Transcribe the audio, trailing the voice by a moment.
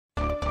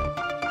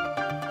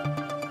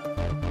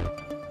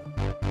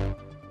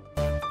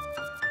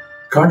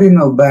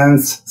Cardinal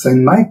Blase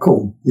Saint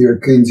Michael the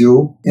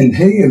Archangel and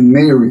Hail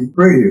Mary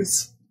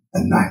prayers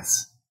at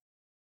Mass.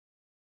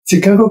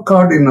 Chicago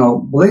Cardinal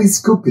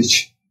Blase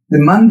Cupich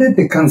demanded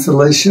the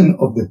cancellation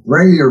of the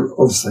prayer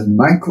of Saint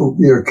Michael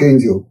the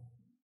Archangel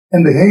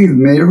and the Hail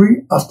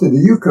Mary after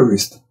the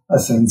Eucharist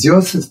at St.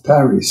 Joseph's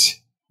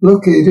Parish,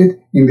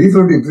 located in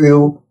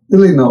Libertyville,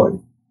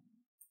 Illinois.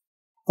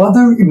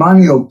 Father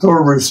Emanuel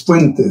Torres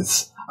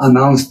Fuentes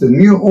announced the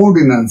new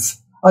ordinance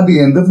at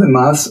the end of the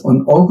Mass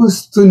on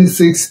August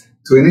 26,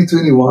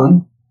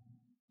 2021.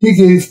 He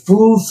gave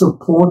full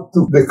support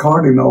to the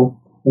Cardinal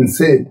and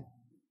said,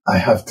 "I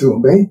have to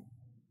obey,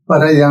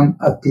 but I am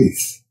at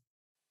peace."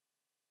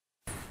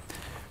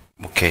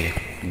 Okay,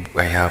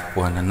 I have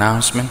one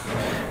announcement.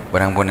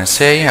 What I'm going to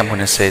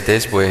say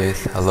this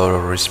with a lot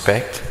of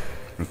respect.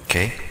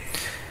 Okay.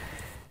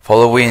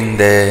 Following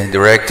the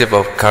directive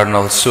of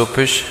Cardinal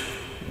Cupich,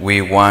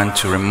 we want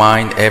to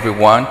remind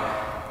everyone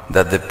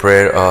that the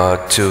prayer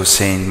to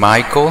Saint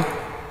Michael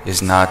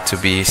is not to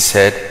be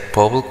said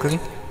publicly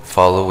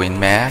following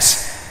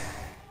Mass.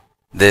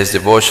 This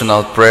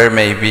devotional prayer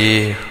may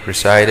be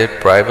recited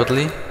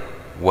privately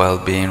while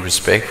being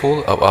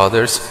respectful of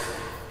others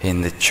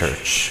in the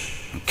Church.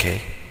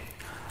 Okay.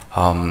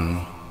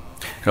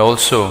 And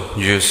also,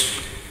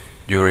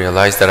 you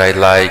realize that I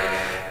like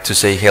to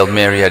say Hail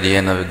Mary at the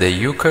end of the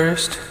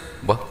Eucharist.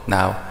 Well,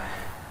 now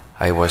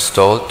I was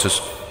told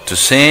to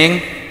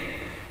sing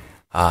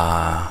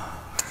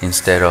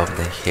instead of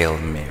the Hail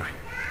Mary.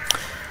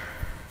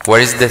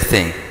 What is the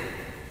thing?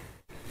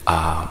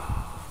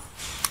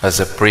 As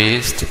a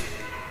priest,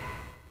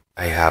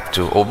 I have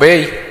to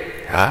obey.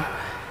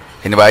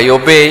 And if I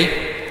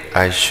obey,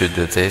 I should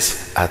do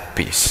this at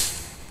peace.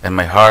 And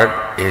my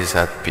heart is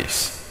at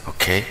peace.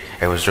 Okay?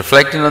 I was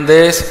reflecting on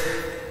this.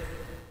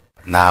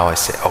 Now I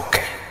say,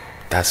 okay,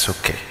 that's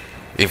okay.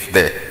 If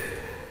the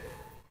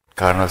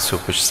Cardinal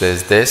Cupich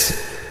says this,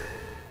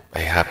 I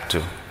have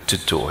to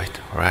do it,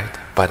 right?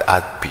 But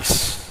at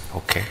peace.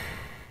 Okay?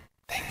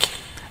 Thank you.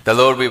 The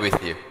Lord be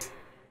with you.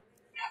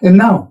 And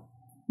now,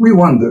 we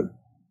wonder,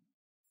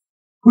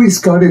 who is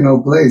Cardinal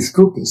Blase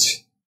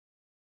Cupich?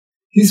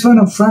 He's one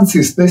of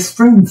Francis' best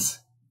friends,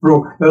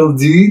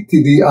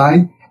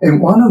 pro-LGBTI, and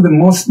one of the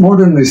most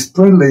modernist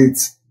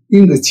prelates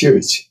in the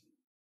Church.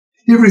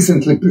 He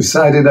recently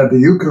presided at the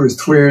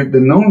Eucharist where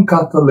the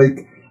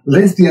non-Catholic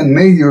lesbian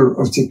mayor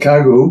of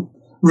Chicago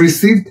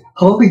received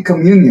Holy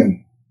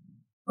Communion.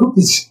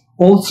 Cupich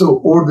also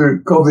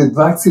ordered COVID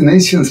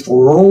vaccinations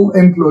for all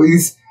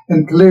employees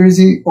and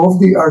clergy of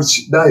the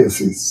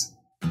Archdiocese.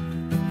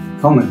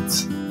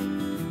 Comments.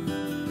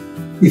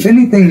 If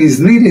anything is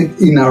needed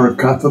in our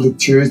Catholic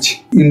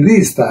Church in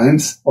these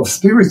times of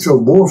spiritual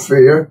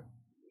warfare,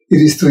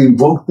 it is to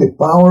invoke the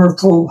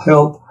powerful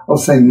help of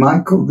Saint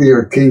Michael the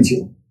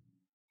Archangel.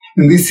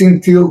 In this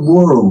entailed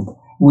world,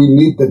 we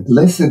need the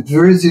Blessed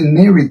Virgin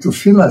Mary to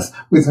fill us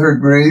with her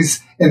grace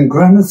and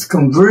grant us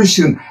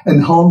conversion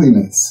and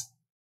holiness.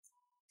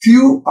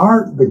 Few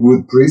are the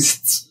good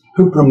priests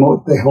who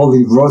promote the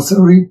Holy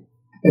Rosary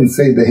and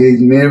say the Hail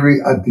Mary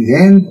at the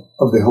end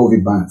of the Holy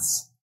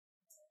Mass.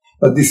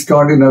 But this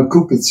Cardinal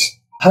Cupich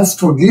has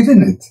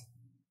forgiven it.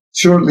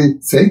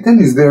 Surely Satan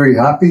is very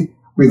happy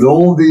with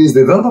all these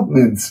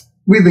developments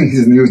within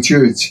his new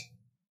church.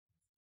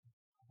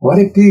 What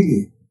a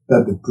pity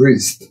that the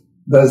priest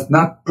does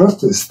not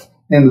protest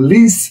and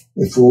leads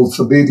a false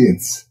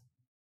obedience.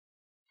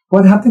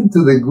 What happened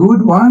to the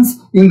good ones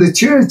in the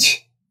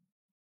Church?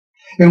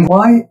 And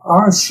why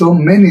are so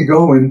many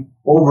going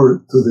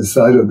over to the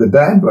side of the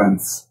bad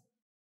ones?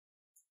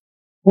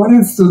 What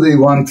else do they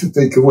want to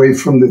take away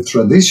from the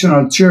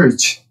traditional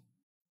Church?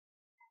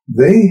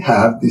 They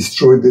have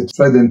destroyed the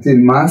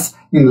Tridentine Mass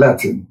in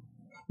Latin.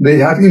 They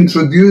have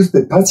introduced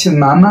the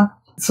Pachamama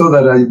so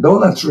that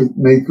idolatry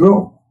may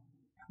grow.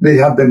 They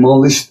have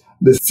demolished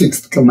the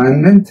Sixth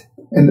Commandment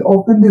and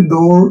opened the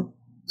door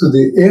to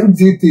the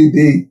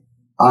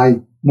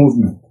LGBTI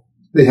movement.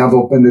 They have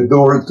opened the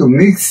door to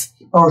mix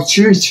our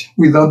church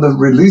with other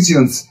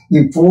religions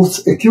in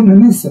false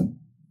ecumenism.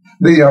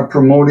 They are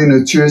promoting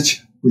a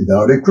church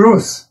without a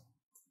cross.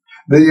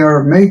 They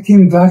are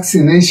making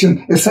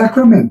vaccination a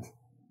sacrament.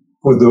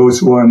 For those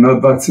who are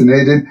not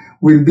vaccinated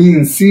will be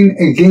in sin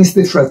against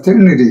the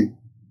fraternity,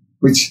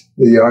 which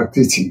they are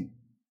teaching.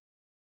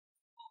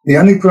 The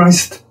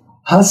Antichrist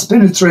has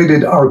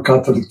penetrated our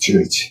Catholic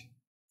Church.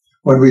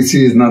 What we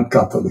see is not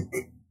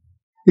Catholic.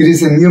 It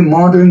is a new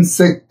modern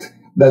sect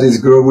that is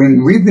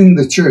growing within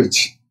the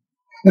Church,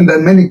 and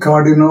that many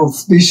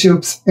cardinals,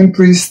 bishops, and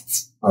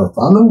priests are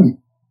following.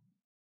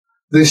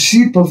 The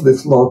sheep of the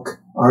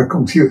flock are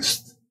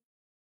confused.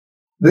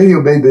 They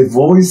obey the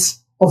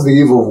voice of the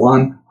evil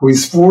one who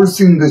is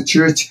forcing the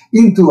Church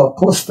into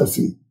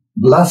apostasy,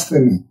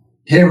 blasphemy,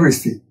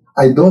 heresy,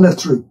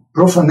 idolatry,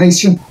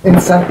 profanation,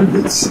 and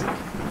sacrilege.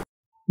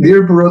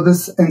 Dear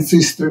brothers and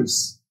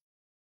sisters,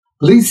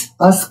 please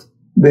ask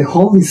the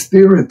Holy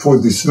Spirit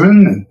for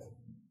discernment,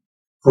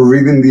 for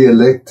even the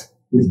elect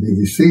will be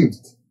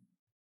deceived.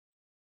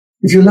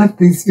 If you like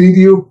this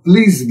video,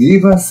 please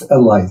give us a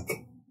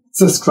like.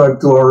 Subscribe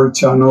to our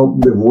channel,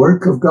 The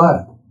Work of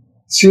God.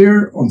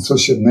 Share on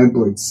social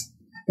networks.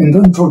 And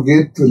don't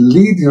forget to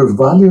leave your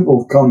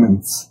valuable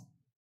comments.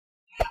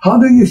 How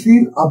do you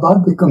feel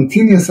about the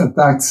continuous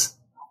attacks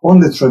on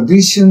the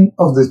tradition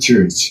of the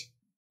Church?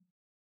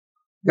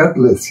 God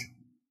bless you.